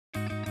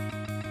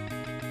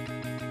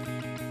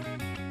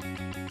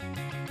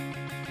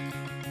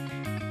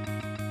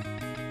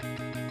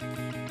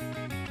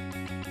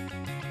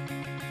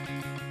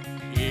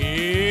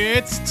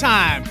It's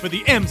time for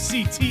the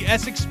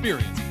MCTS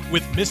experience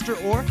with Mr.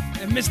 Orr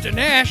and Mr.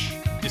 Nash.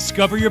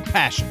 Discover your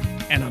passion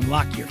and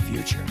unlock your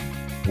future.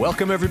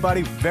 Welcome,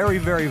 everybody. Very,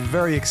 very,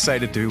 very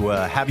excited to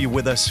have you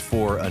with us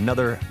for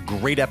another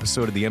great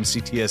episode of the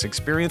MCTS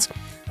experience.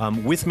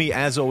 With me,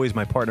 as always,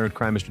 my partner in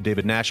crime, Mr.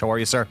 David Nash. How are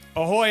you, sir?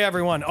 Ahoy,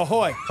 everyone.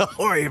 Ahoy.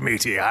 Ahoy,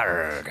 matey.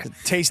 Arrgh.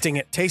 Tasting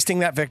it. Tasting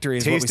that victory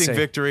is what we say. Tasting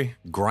victory,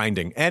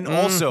 grinding. And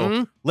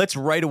also, let's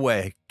right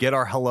away get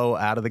our hello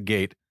out of the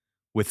gate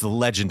with the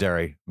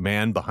legendary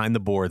man behind the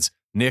boards,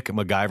 Nick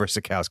MacGyver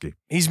Sikowski.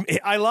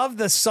 I love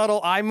the subtle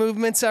eye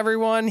movements,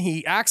 everyone.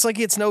 He acts like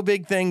it's no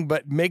big thing,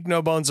 but make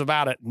no bones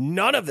about it.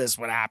 None of this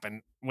would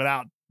happen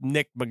without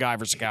Nick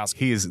MacGyver Sikowski.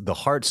 He is the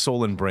heart,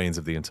 soul, and brains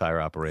of the entire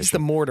operation. He's the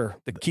mortar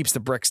that keeps the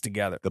bricks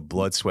together. The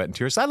blood, sweat, and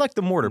tears. I like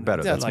the mortar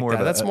better. Yeah,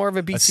 that's more of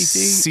a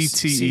BCT.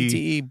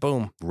 CTE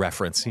boom.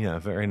 Reference. Yeah,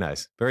 very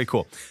nice. Very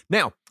cool.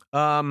 Now,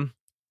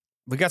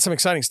 we got some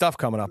exciting stuff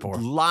coming up. A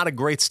lot of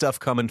great stuff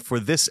coming for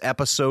this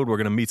episode. We're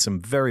going to meet some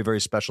very, very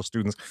special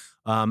students.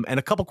 And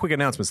a couple quick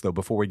announcements, though,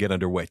 before we get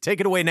underway. Take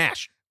it away,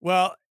 Nash.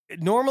 Well,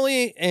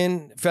 normally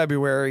in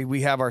February,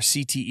 we have our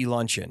CTE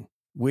luncheon,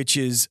 which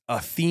is a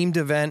themed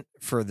event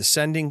for the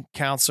sending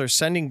counselors,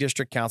 sending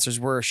district counselors.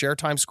 We're a share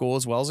time school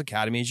as well as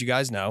academy, as you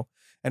guys know.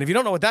 And if you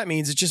don't know what that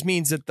means, it just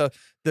means that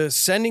the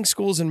sending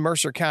schools in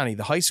Mercer County,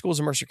 the high schools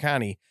in Mercer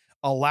County,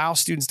 allow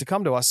students to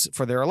come to us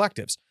for their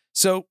electives.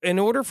 So in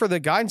order for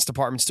the guidance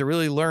departments to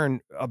really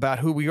learn about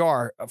who we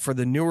are for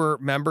the newer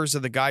members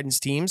of the guidance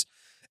teams,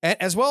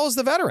 as well as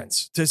the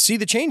veterans, to see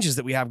the changes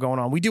that we have going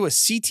on, we do a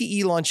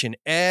CTE luncheon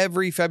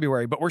every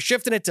February, but we're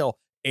shifting it till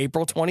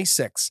April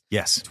 26th.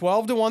 Yes.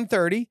 12 to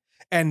 1:30.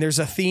 And there's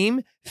a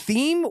theme.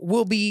 Theme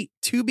will be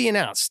to be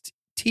announced.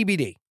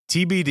 TBD.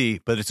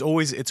 TBD, but it's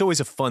always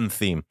a fun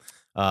theme.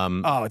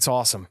 It's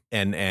awesome.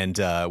 And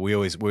we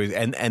always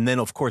and then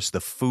of course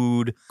the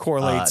food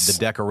correlates, the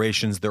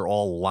decorations, they're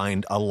all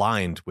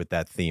aligned with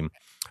that theme.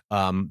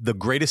 The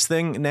greatest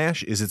thing,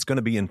 Nash, is it's going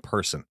to be in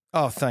person.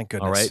 Oh, thank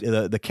goodness. All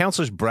right. The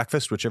counselor's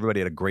breakfast, which everybody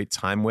had a great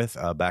time with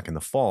back in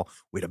the fall,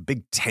 we had a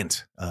big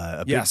tent,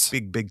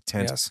 big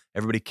tent. Yes.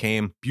 Everybody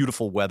came,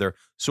 beautiful weather.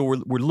 So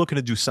we're looking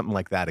to do something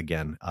like that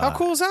again. How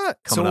cool is that?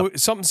 So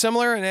something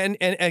similar. And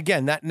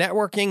again, that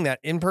networking, that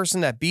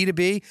in-person, that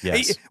B2B.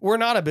 Yes. We're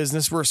not a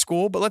business, we're a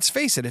school, but let's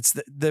face it, it's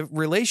the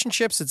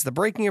relationships, it's the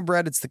breaking of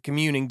bread, it's the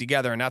communing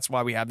together. And that's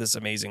why we have this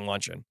amazing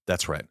luncheon.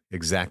 That's right.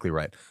 Exactly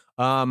right.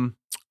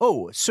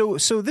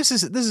 So this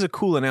is a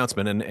cool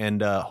announcement,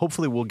 and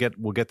hopefully we'll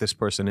get this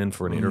person in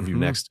for an interview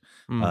next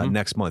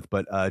month.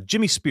 But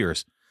Jimmy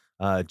Spears,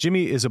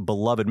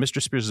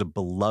 Mr. Spears is a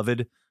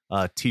beloved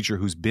teacher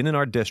who's been in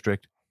our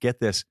district. Get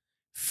this,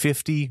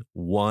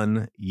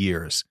 51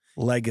 years.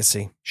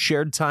 Legacy.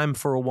 Shared time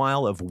for a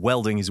while of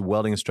welding. He's a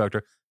welding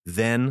instructor,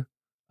 then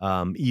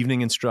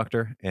evening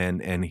instructor,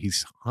 and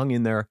he's hung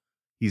in there.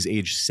 He's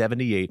age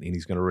 78, and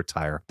he's going to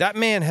retire. That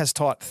man has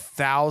taught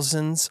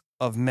thousands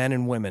of men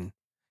and women.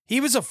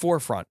 He was a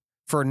forefront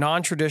for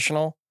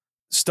non-traditional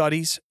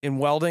studies in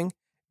welding.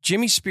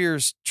 Jimmy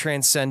Spears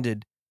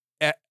transcended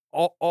at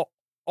all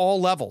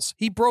levels.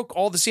 He broke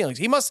all the ceilings.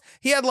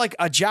 He had like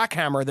a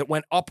jackhammer that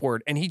went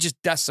upward, and he just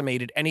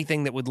decimated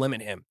anything that would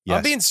limit him. Yes.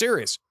 I'm being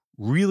serious.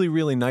 Really,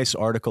 really nice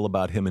article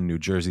about him in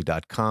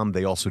NewJersey.com.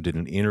 They also did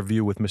an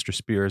interview with Mr.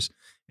 Spears,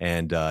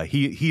 and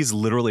he's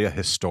literally a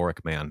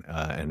historic man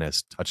and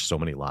has touched so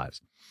many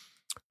lives.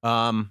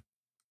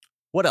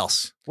 What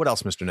else? What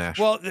else, Mr. Nash?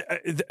 Well,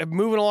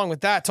 moving along with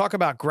that, talk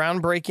about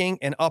groundbreaking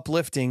and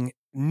uplifting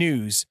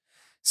news.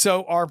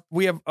 So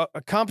we have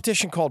a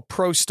competition called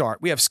ProStart.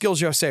 We have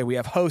Skills USA, we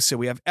have HOSA,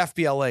 we have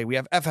FBLA, we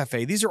have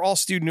FFA. These are all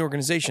student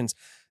organizations.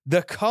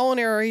 The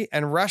Culinary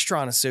and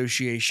Restaurant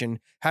Association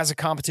has a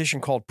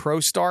competition called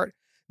ProStart.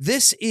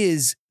 This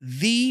is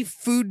the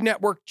Food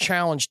Network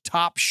Challenge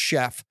Top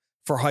Chef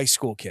for high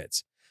school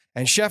kids.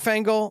 And Chef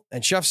Engel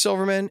and Chef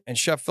Silverman and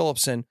Chef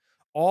Phillipson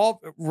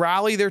all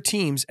rally their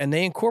teams, and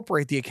they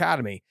incorporate the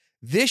academy.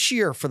 This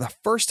year, for the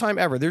first time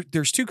ever,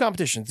 there's two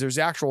competitions. There's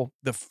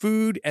the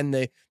food and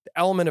the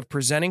element of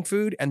presenting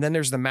food, and then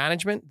there's the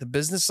management, the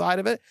business side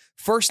of it.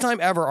 First time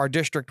ever, our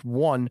district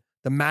won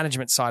the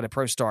management side of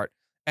ProStart,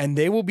 and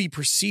they will be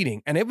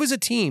proceeding. And it was a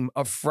team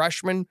of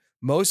freshmen,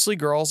 mostly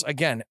girls,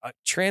 again,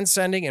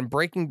 transcending and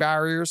breaking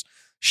barriers.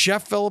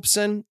 Chef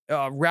Phillipson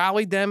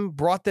rallied them,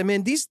 brought them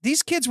in.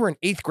 These kids were in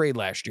 8th grade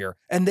last year,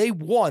 and they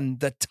won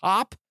the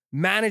top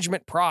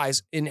management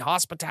prize in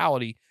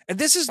hospitality. And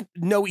this is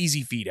no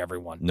easy feat,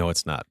 everyone. No,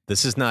 it's not.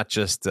 This is not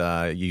just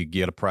you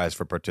get a prize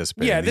for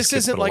participating. Yeah, this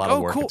isn't like,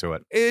 cool.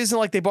 It isn't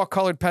like they bought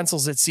colored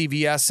pencils at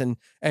CVS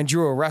and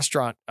drew a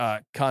restaurant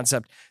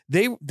concept.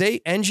 They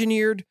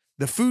engineered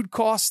the food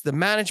costs, the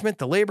management,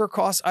 the labor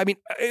costs. I mean,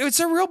 it's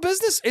a real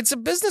business. It's a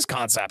business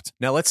concept.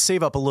 Now let's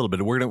save up a little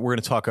bit. We're gonna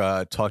talk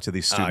to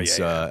these students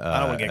I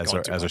don't want to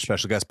get as our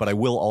special guests, but I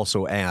will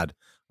also add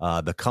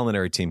the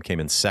culinary team came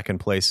in second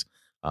place.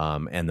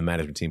 And the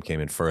management team came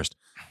in first.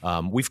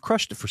 We've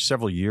crushed it for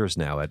several years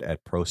now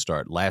at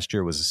ProStart. Last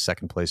year was a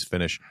second place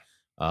finish.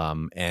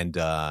 And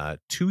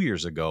 2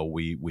 years ago,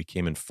 we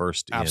came in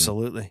first in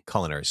Absolutely.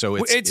 culinary. So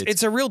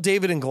It's a real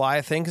David and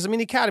Goliath thing because I mean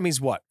the academy's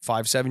what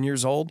 5-7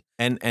 years old,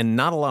 and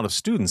not a lot of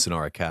students in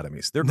our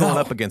academies. They're going No.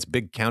 up against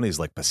big counties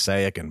like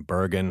Passaic and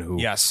Bergen, who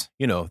yes,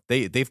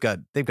 they've got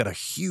a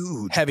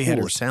huge Heavy pool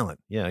hitters. of talent.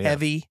 Yeah,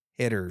 heavy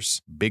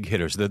hitters. big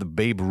hitters. They're the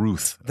Babe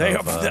Ruth. They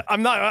of,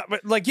 I'm not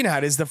like you know how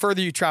it is. The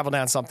further you travel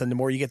down something, the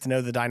more you get to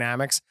know the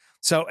dynamics.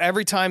 So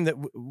every time that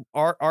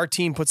our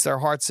team puts their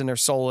hearts and their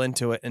soul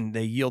into it and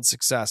they yield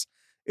success,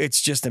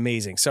 it's just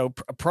amazing. So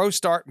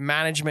ProStart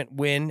management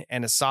win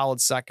and a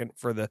solid second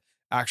for the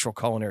actual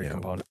culinary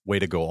component. Way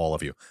to go, all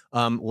of you.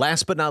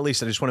 Last but not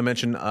least, I just want to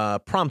mention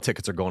prom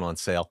tickets are going on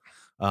sale.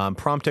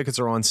 Prom tickets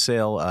are on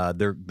sale.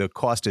 The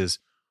cost is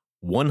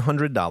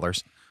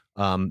 $100.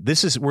 We're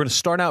going to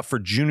start out for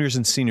juniors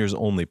and seniors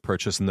only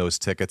purchasing those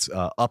tickets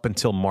up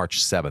until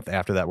March 7th.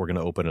 After that, we're going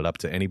to open it up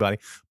to anybody.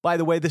 By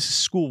the way, this is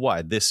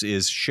school-wide. This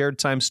is shared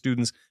time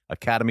students,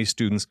 academy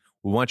students.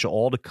 We want you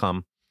all to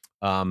come.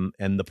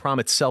 And the prom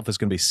itself is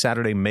going to be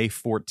Saturday, May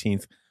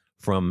 14th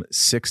from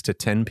 6 to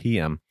 10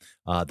 p.m.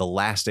 The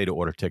last day to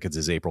order tickets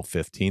is April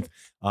 15th.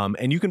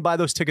 And you can buy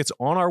those tickets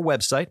on our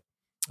website,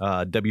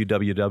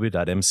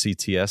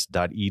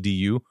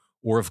 www.mcts.edu,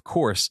 or, of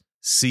course,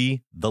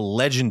 see the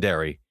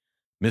legendary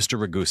Mr.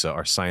 Ragusa,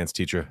 our science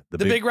teacher. The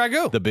big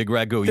ragu. The big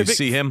ragu.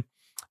 See him.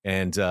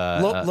 And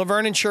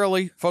Laverne and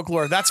Shirley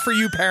folklore. That's for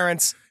you,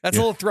 parents. That's a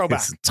little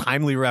throwback. It's a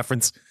timely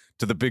reference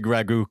to the big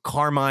ragu,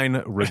 Carmine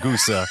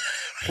Ragusa,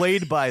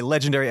 played by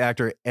legendary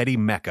actor Eddie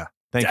Mecca.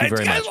 Thank you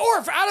very much.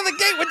 Orf out of the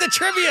gate with the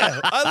trivia.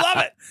 I love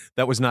it.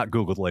 That was not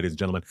Googled, ladies and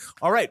gentlemen.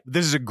 All right,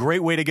 this is a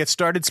great way to get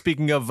started.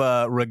 Speaking of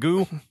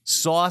ragu,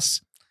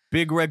 sauce,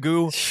 big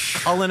ragu,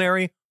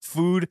 culinary,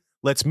 food.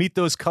 Let's meet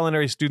those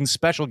culinary students,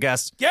 special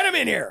guests. Get them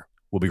in here.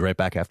 We'll be right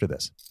back after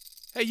this.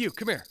 Hey, you,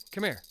 come here.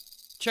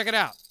 Check it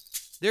out.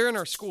 They're in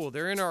our school.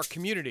 They're in our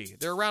community.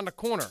 They're around the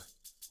corner.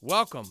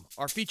 Welcome,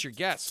 our featured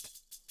guest.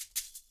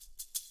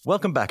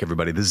 Welcome back,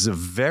 everybody. This is a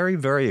very,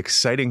 very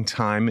exciting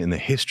time in the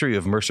history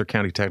of Mercer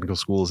County Technical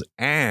Schools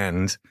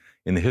and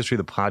in the history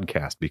of the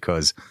podcast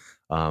because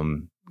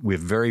we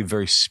have very,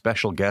 very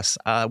special guests.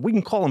 We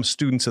can call them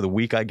students of the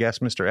week, I guess,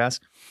 Mr. S,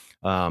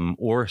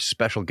 or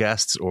special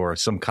guests or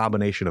some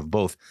combination of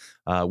both.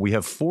 We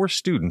have 4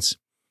 students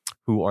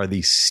who are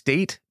the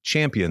state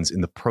champions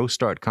in the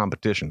ProStart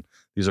competition.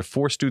 These are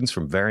 4 students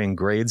from varying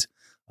grades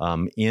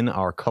in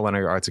our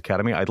Culinary Arts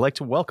Academy. I'd like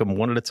to welcome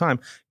one at a time.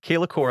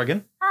 Kayla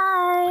Corrigan.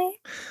 Hi.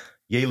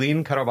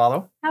 Yaelin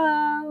Caraballo.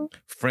 Hello.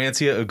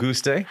 Francia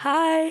Auguste.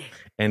 Hi.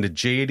 And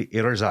Jade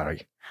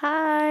Irizarry.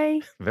 Hi.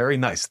 Very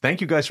nice.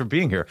 Thank you guys for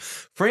being here.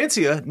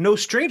 Francia, no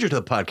stranger to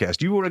the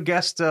podcast. You were a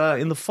guest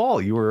in the fall.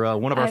 You were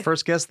one of our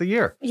first guests of the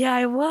year. Yeah,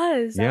 I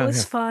was. That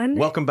was fun.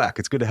 Welcome back.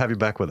 It's good to have you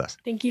back with us.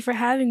 Thank you for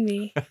having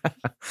me.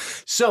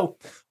 So,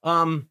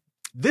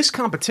 this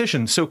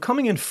competition, so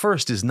coming in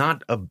first is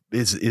not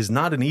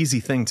an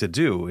easy thing to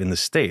do in the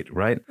state,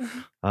 right?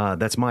 Mm-hmm.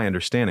 That's my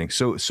understanding.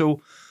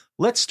 So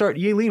let's start.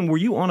 Yaelin, were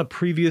you on a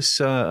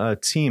previous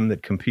team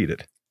that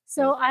competed?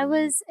 So I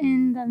was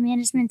in the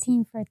management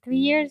team for 3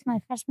 years,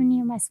 my freshman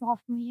year, my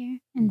sophomore year,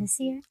 and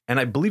this year. And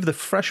I believe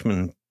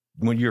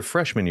when your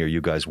freshman year, you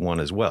guys won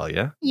as well,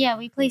 yeah? Yeah,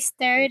 we placed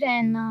third,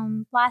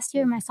 and last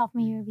year, my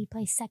sophomore year, we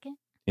placed second.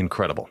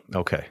 Incredible.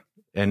 Okay.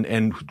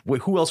 And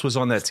who else was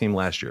on that team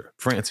last year?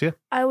 Francia?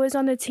 I was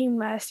on the team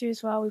last year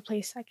as well. We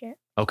placed second.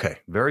 Okay,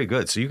 very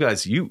good. So you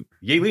guys,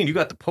 Yaelin, you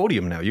got the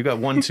podium now. You got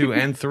 1, 2,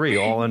 and 3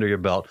 all under your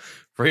belt.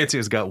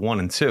 Francia's got 1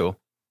 and 2.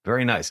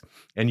 Very nice.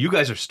 And you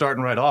guys are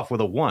starting right off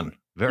with a 1.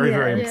 Very,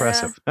 very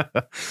impressive.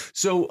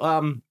 So,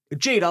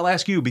 Jade, I'll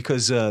ask you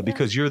because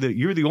you're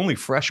the only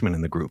freshman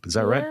in the group. Is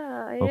that right?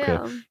 Yeah, I Okay.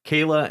 am.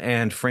 Kayla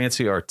and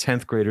Francia are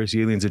 10th graders.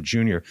 Yaelin's a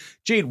junior.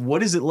 Jade,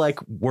 what is it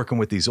like working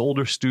with these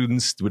older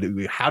students?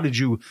 How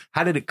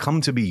did it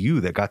come to be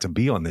you that got to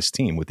be on this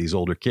team with these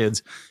older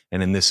kids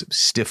and in this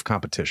stiff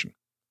competition?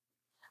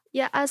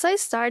 Yeah, as I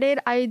started,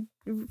 I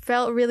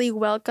felt really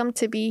welcome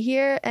to be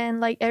here, and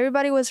like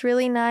everybody was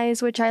really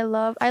nice, which I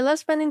love. I love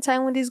spending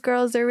time with these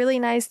girls. They're really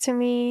nice to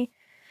me,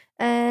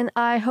 and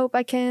I hope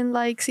I can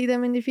like see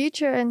them in the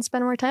future and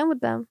spend more time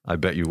with them. I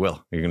bet you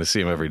will. You're going to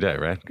see them every day,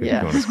 right?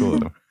 Yeah. You're going to school with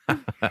them.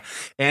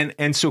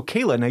 And so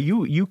Kayla, now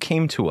you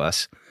came to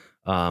us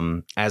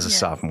as a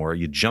sophomore.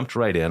 You jumped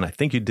right in. I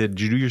think you did.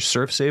 Did you do your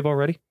surf save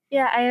already?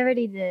 Yeah, I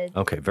already did.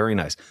 Okay, very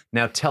nice.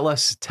 Now tell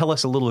us a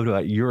little bit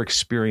about your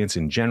experience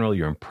in general,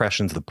 your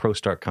impressions of the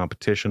ProStart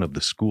competition, of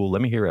the school.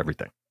 Let me hear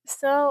everything.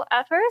 So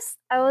at first,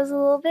 I was a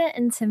little bit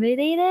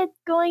intimidated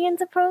going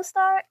into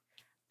ProStart,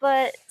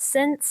 but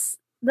since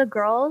the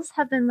girls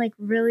have been like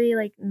really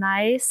like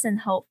nice and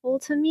helpful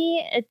to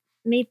me, it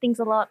made things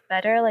a lot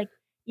better. Like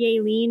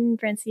Yaelin,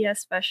 Francia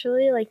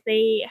especially, like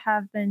they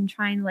have been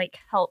trying to like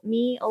help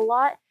me a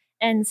lot.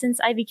 And since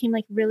I became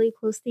like really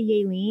close to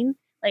Yaelin,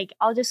 like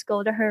I'll just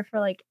go to her for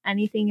like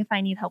anything if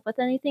I need help with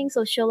anything.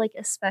 So she'll like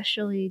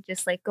especially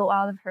just like go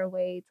out of her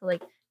way to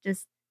like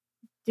just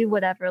do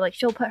whatever. Like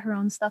she'll put her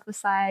own stuff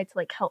aside to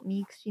like help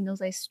me because she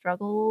knows I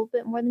struggle a little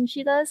bit more than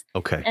she does.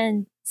 Okay.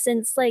 And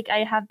since like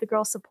I have the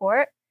girl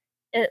support,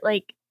 it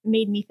like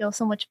made me feel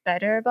so much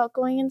better about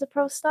going into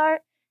ProStart.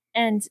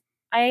 And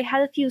I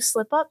had a few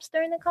slip ups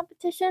during the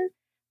competition,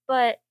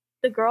 but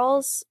the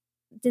girls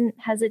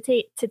didn't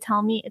hesitate to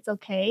tell me it's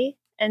okay.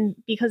 And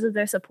because of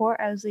their support,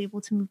 I was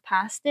able to move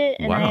past it,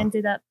 and I Wow.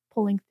 ended up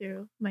pulling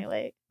through my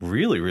leg.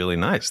 Really, really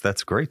nice.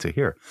 That's great to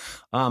hear.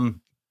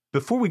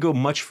 Before we go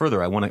much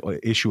further, I want to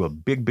issue a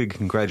big, big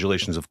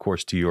congratulations, of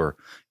course, to your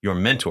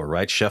mentor,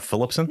 right, Chef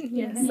Phillipson?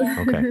 Yes.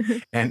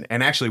 Okay, and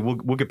actually,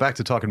 we'll get back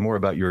to talking more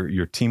about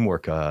your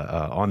teamwork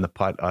on the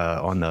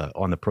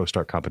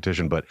ProStart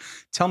competition. But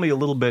tell me a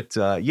little bit,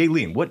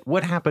 Yaelin,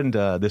 what happened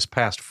this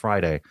past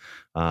Friday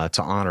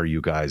to honor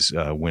you guys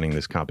winning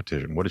this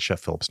competition? What did Chef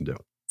Phillipson do?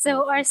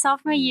 So our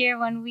sophomore year,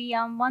 when we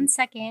won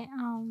second,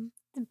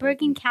 the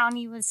Bergen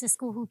County was the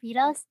school who beat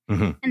us,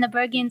 Mhm. and the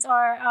Bergens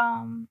are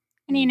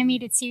an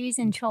animated series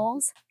in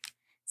Trolls.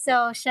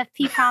 So Chef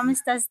P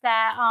promised us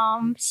that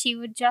she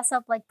would dress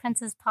up like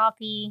Princess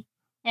Poppy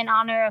in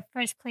honor of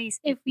first place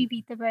if we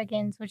beat the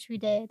Bergens, which we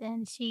did,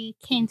 and she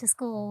came to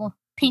school,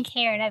 pink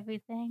hair and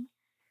everything.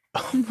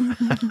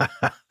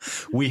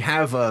 We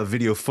have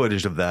video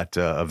footage of that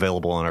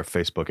available on our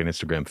Facebook and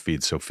Instagram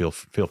feed, so feel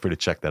free to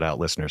check that out,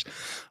 listeners.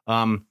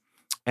 And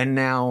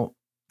now,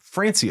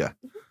 Francia.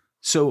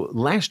 So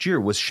last year,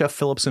 was Chef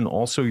Phillipson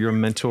also your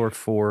mentor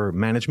for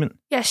management?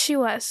 Yes, she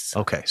was.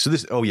 Okay, so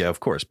this. Oh yeah, of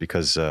course,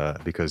 because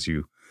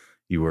you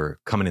were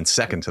coming in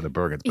second to the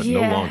Bergens, but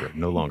Yeah.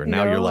 no longer.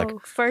 Now you're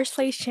like first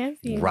place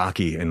champion.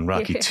 Rocky in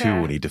Rocky 2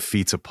 Yeah. when he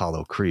defeats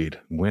Apollo Creed,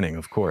 winning,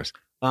 of course.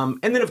 And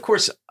then, of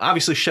course,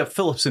 obviously, Chef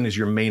Phillipson is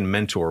your main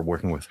mentor,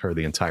 working with her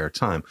the entire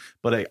time.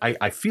 But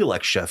I feel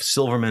like Chef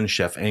Silverman,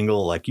 Chef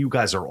Engel, like you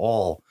guys are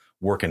all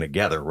working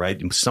together, right?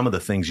 And some of the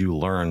things you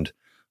learned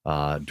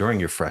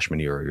during your freshman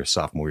year or your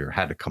sophomore year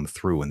had to come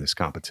through in this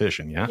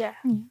competition, yeah? Yeah.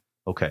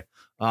 Okay.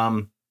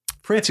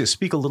 Francia,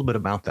 speak a little bit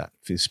about that.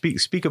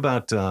 Speak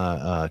about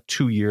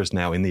 2 years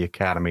now in the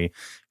academy,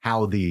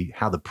 how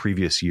the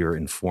previous year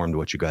informed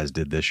what you guys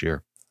did this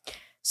year.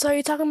 So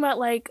you're talking about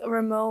like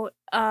remote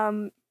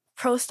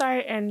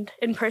ProStart and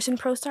in-person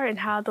ProStart and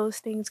how those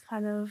things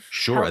kind of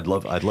Sure,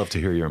 help. I'd love to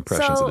hear your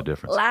impressions So of the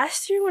difference.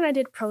 last year when I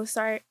did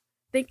ProStart,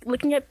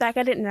 looking back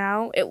at it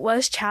now, it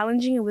was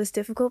challenging. It was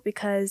difficult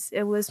because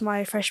it was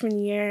my freshman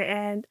year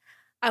and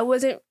I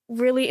wasn't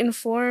really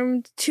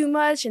informed too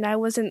much and I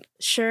wasn't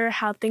sure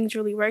how things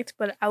really worked,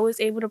 but I was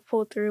able to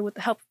pull through with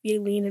the help of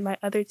Yaelin and my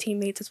other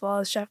teammates as well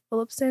as Chef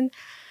Phillipson.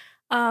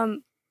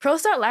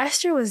 ProStart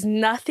last year was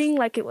nothing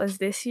like it was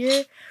this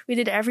year. We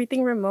did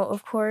everything remote,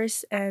 of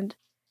course, and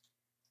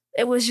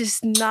it was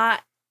just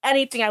not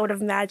anything I would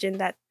have imagined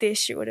that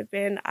this year would have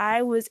been.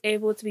 I was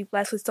able to be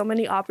blessed with so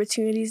many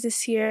opportunities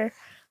this year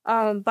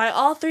by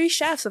all three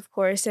chefs, of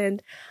course,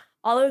 and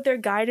all of their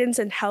guidance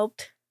and all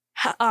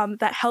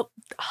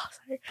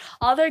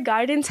their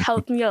guidance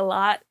helped me a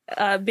lot,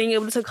 being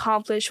able to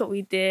accomplish what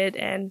we did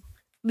and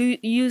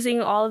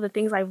using all of the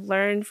things I've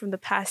learned from the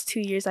past 2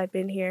 years I've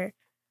been here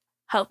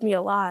helped me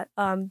a lot,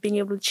 being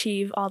able to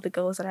achieve all the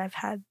goals that I've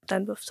had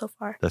done so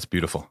far. That's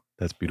beautiful.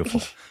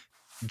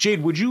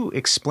 Jade, would you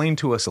explain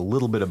to us a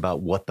little bit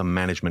about what the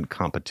management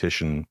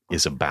competition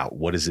is about?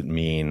 What does it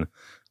mean?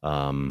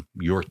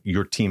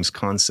 Your team's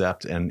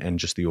concept and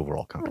just the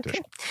overall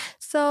competition. Okay.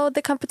 So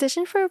the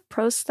competition for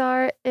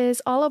ProStart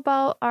is all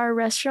about our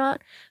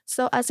restaurant.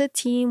 So as a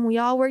team, we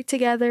all work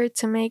together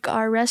to make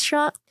our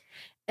restaurant,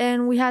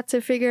 and we had to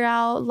figure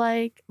out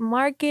like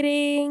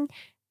marketing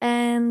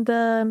and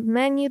the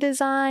menu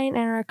design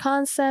and our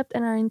concept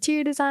and our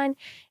interior design.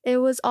 It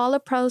was all a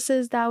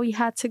process that we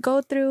had to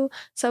go through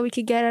so we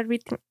could get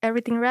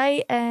everything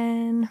right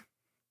and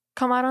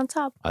come out on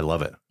top. I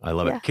love it.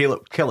 Yeah.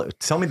 Kayla,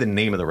 tell me the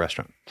name of the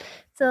restaurant.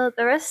 So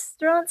the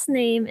restaurant's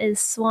name is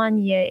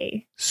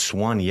Soigné.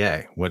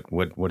 Soigné.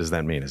 What does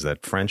that mean? Is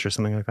that French or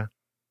something like that?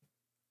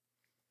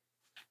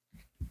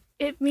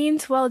 It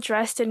means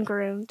well-dressed and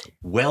groomed.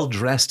 Well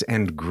dressed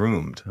and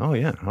groomed. Oh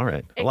yeah, all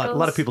right. A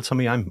lot of people tell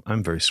me I'm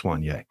very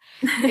soigné.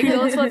 It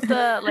goes with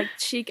the like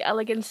chic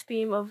elegance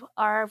theme of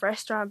our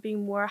restaurant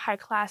being more high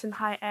class and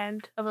high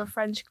end of a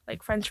French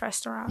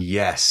restaurant.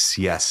 Yes.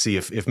 See,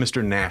 if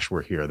Mr. Nash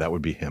were here, that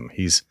would be him.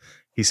 He's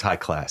high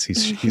class.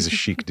 He's a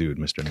chic dude,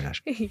 Mr.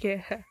 Nash.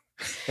 Yeah.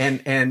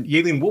 And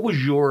Yaelin, what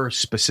was your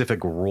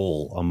specific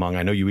role among?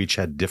 I know you each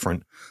had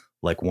different.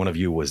 Like one of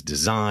you was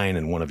design,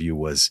 and one of you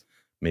was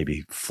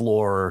maybe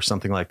floor or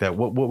something like that.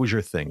 What was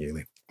your thing,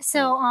 Yaelin?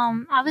 So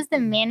I was the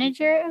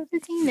manager of the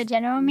team, the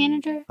general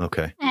manager.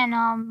 Okay. And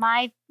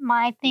my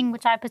thing,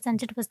 which I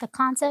presented, was the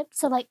concept.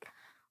 So like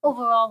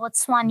overall what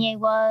Soigné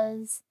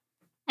was.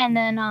 And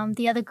then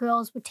the other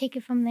girls would take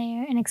it from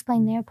there and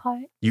explain their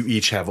part. You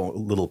each have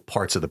little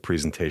parts of the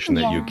presentation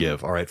that you Yeah.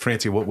 give. All right,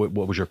 Francia, what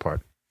was your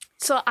part?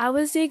 So I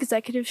was the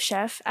executive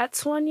chef at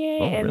Soigné,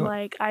 Oh, and really?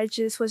 like I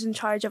just was in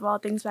charge of all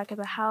things back at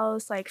the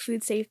house, like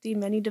food safety,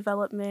 menu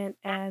development,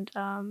 and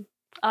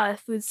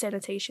food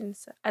sanitation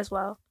as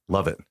well.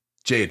 Love it.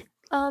 Jade,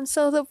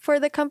 For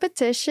the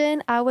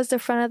competition, I was the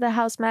front of the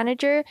house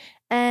manager,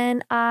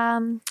 and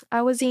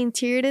I was the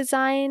interior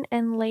design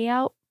and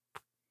layout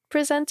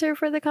presenter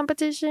for the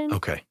competition.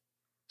 Okay.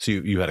 So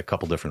you had a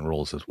couple different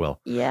roles as well.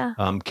 Yeah.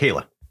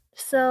 Kayla.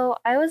 So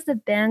I was the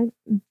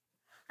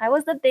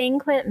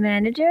banquet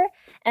manager,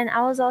 and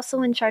I was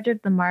also in charge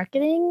of the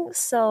marketing.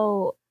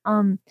 So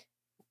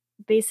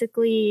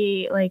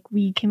basically, like,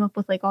 we came up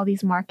with like all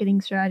these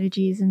marketing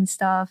strategies and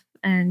stuff.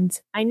 And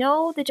I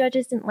know the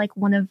judges didn't like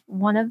one of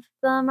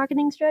the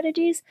marketing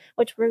strategies,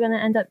 which we're gonna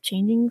end up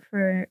changing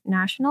for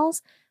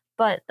nationals.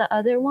 But the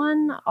other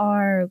one,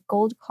 our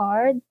gold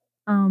card,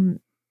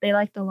 they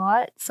liked a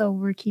lot, so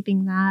we're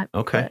keeping that.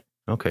 Okay.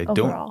 Okay.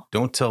 Overall.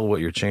 Don't tell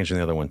what you're changing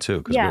the other one too,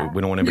 because Yeah. we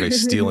don't want anybody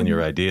stealing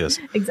your ideas.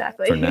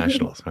 Exactly. For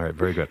nationals. All right,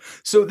 very good.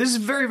 So this is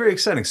very, very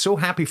exciting. So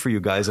happy for you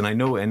guys, and I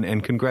know,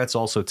 and congrats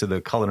also to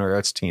the culinary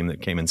arts team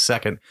that came in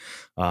second,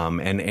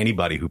 and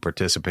anybody who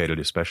participated,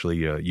 especially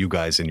you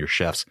guys and your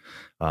chefs.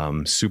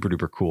 Super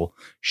duper cool.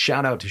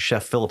 Shout out to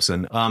Chef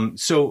Phillipson.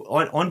 So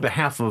on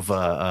behalf of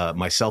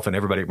myself and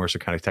everybody at Mercer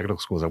County Technical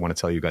Schools, I want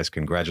to tell you guys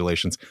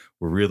congratulations.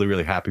 We're really,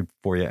 really happy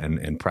for you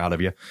and proud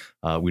of you.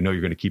 We know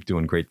you're going to keep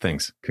doing great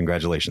things.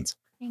 Congratulations.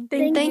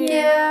 Thank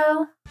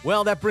you.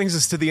 Well, that brings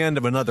us to the end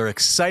of another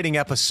exciting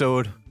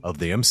episode of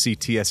the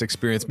MCTS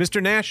Experience.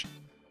 Mr. Nash,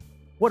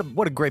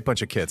 what a great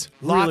bunch of kids.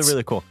 Really,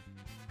 really cool.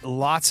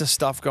 Lots of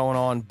stuff going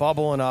on,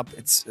 bubbling up.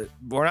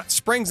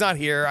 Spring's not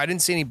here. I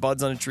didn't see any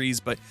buds on the trees,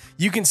 but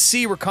you can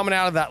see we're coming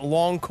out of that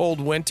long, cold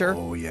winter.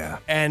 Oh yeah.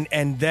 And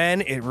then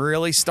it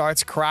really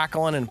starts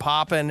crackling and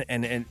popping,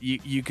 and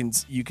you can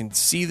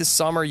see the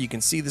summer, you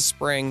can see the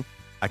spring.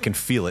 I can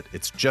feel it.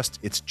 It's just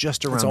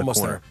around the almost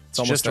corner. there.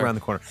 It's just around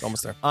the corner. It's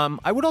almost there.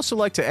 I would also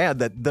like to add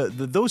that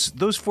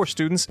those 4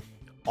 students,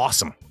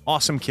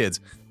 awesome kids.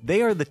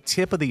 They are the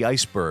tip of the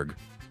iceberg.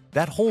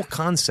 That whole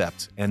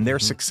concept and their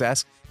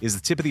success is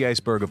the tip of the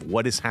iceberg of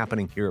what is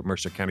happening here at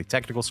Mercer County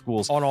Technical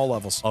Schools On all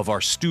levels. of our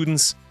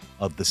students,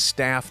 of the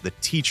staff, the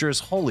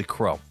teachers. Holy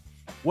crow!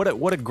 What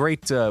a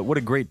great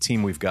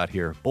team we've got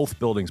here. Both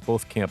buildings,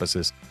 both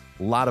campuses.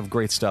 A lot of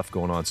great stuff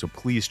going on. So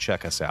please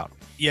check us out.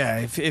 Yeah,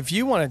 if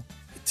you want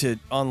to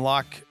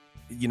unlock,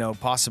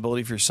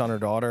 possibility for your son or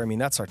daughter, I mean,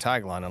 that's our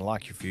tagline: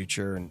 unlock your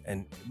future.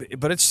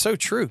 But it's so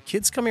true.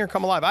 Kids come here and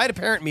come alive. I had a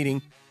parent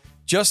meeting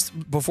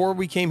just before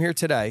we came here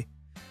today.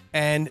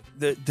 And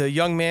the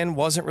young man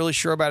wasn't really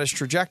sure about his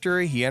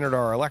trajectory. He entered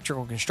our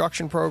electrical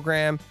construction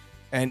program,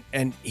 and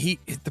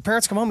the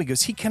parents come home. He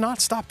goes, he cannot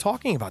stop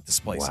talking about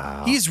this place.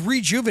 Wow. He's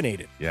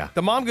rejuvenated. Yeah.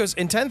 The mom goes,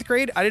 in 10th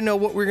grade, I didn't know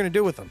what we were going to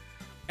do with him.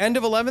 End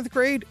of 11th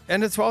grade,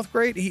 end of 12th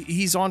grade,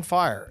 he's on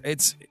fire.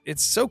 It's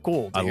so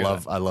cool. I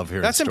love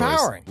hearing That's stories.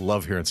 empowering.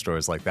 Love hearing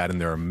stories like that,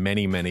 and there are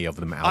many of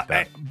them out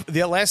there.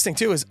 The last thing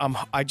too is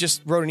I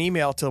just wrote an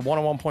email to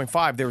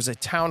 101.5. There was a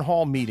town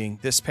hall meeting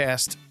this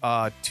past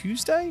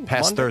Tuesday,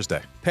 Past Monday?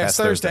 Thursday. Past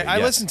Thursday. I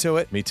yes. listened to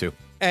it. Me too.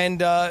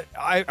 And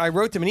I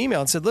wrote them an email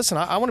and said, listen,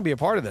 I want to be a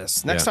part of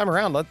this. Next time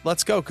around,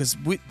 let's go. Because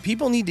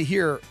people need to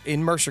hear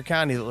in Mercer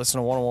County that listen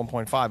to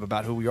 101.5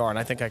 about who we are. And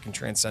I think I can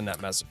transcend that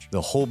message.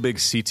 The whole big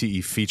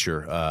CTE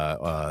feature,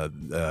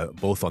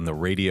 both on the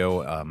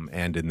radio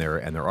and in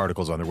their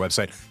articles on their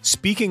website.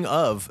 Speaking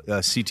of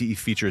CTE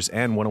features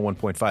and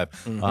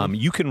 101.5,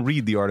 you can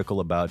read the article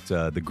about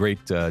the great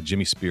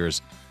Jimmy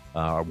Spears,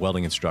 our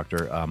welding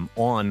instructor,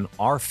 on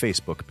our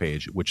Facebook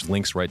page, which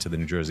links right to the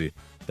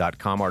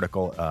NewJersey.com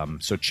article.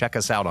 So check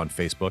us out on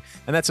Facebook.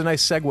 And that's a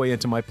nice segue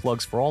into my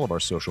plugs for all of our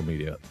social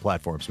media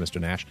platforms,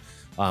 Mr. Nash.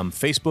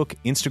 Facebook,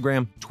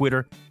 Instagram,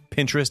 Twitter,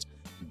 Pinterest.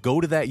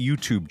 Go to that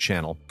YouTube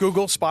channel.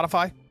 Google,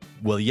 Spotify.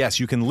 Well, yes,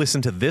 you can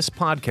listen to this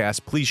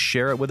podcast. Please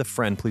share it with a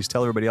friend. Please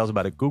tell everybody else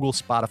about it. Google,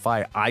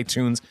 Spotify,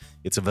 iTunes.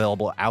 It's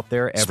available out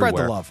there everywhere. Spread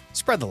the love.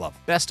 Spread the love.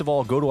 Best of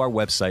all, go to our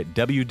website,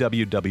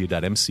 www.mcts.edu.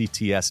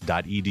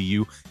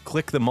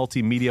 Click the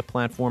multimedia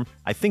platform.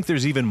 I think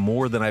there's even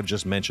more than I've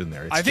just mentioned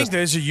there. I think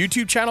there's a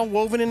YouTube channel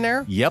woven in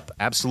there. Yep,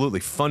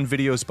 absolutely. Fun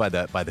videos by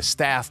the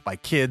staff, by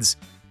kids.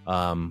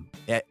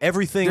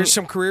 Everything. There's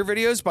some career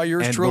videos by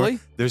yours truly.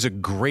 There's a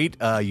great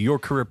Your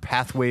Career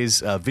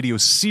Pathways video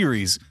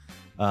series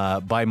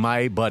by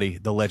my buddy,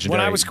 the legendary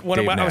When I was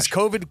Nash.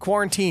 COVID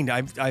quarantined,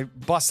 I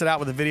busted out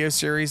with a video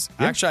series.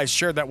 Yeah. Actually, I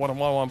shared that one on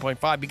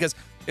 101.5 because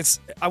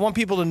I want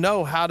people to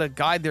know how to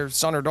guide their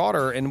son or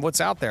daughter and what's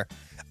out there.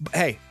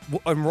 Hey,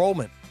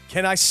 enrollment.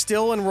 Can I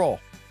still enroll?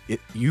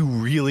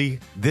 You're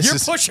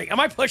pushing. Am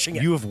I pushing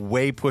it? You have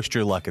way pushed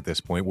your luck at this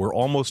point. We're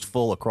almost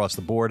full across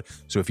the board.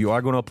 So if you are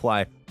going to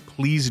apply,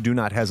 please do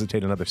not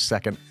hesitate another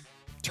second.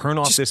 Turn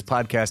off this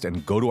podcast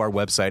and go to our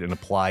website and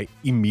apply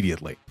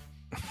immediately.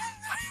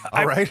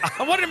 All right.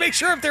 I wanted to make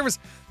sure if there was.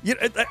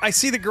 I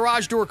see the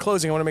garage door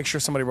closing. I want to make sure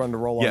somebody wanted to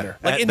roll under,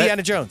 like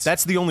Indiana Jones.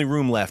 That's the only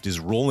room left is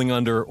rolling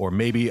under, or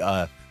maybe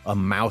a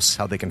mouse,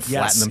 how they can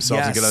flatten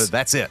themselves and get under.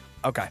 That's it.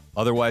 Okay.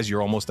 Otherwise,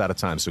 you're almost out of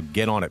time. So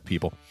get on it,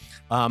 people.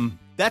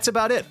 That's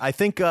about it. I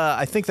think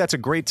that's a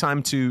great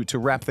time to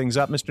wrap things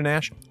up, Mr.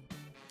 Nash.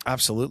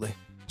 Absolutely.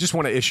 Just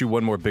want to issue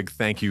one more big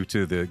thank you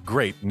to the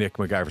great Nick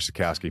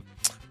MacGyver-Sikowski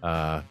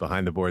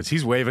behind the boards.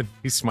 He's waving.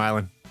 He's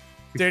smiling.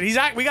 Dude,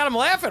 we got him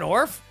laughing,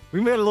 Orf. We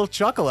made a little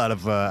chuckle out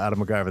of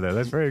MacGyver there.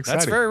 That's very exciting.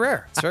 That's very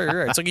rare. It's very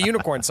rare. It's like a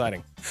unicorn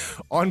sighting.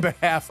 On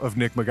behalf of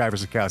Nick MacGyver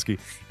Sikowski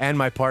and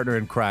my partner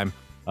in crime,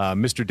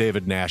 Mr.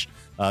 David Nash,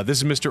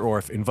 this is Mr.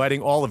 Orf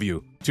inviting all of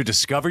you to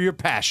discover your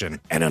passion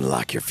and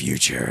unlock your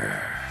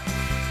future.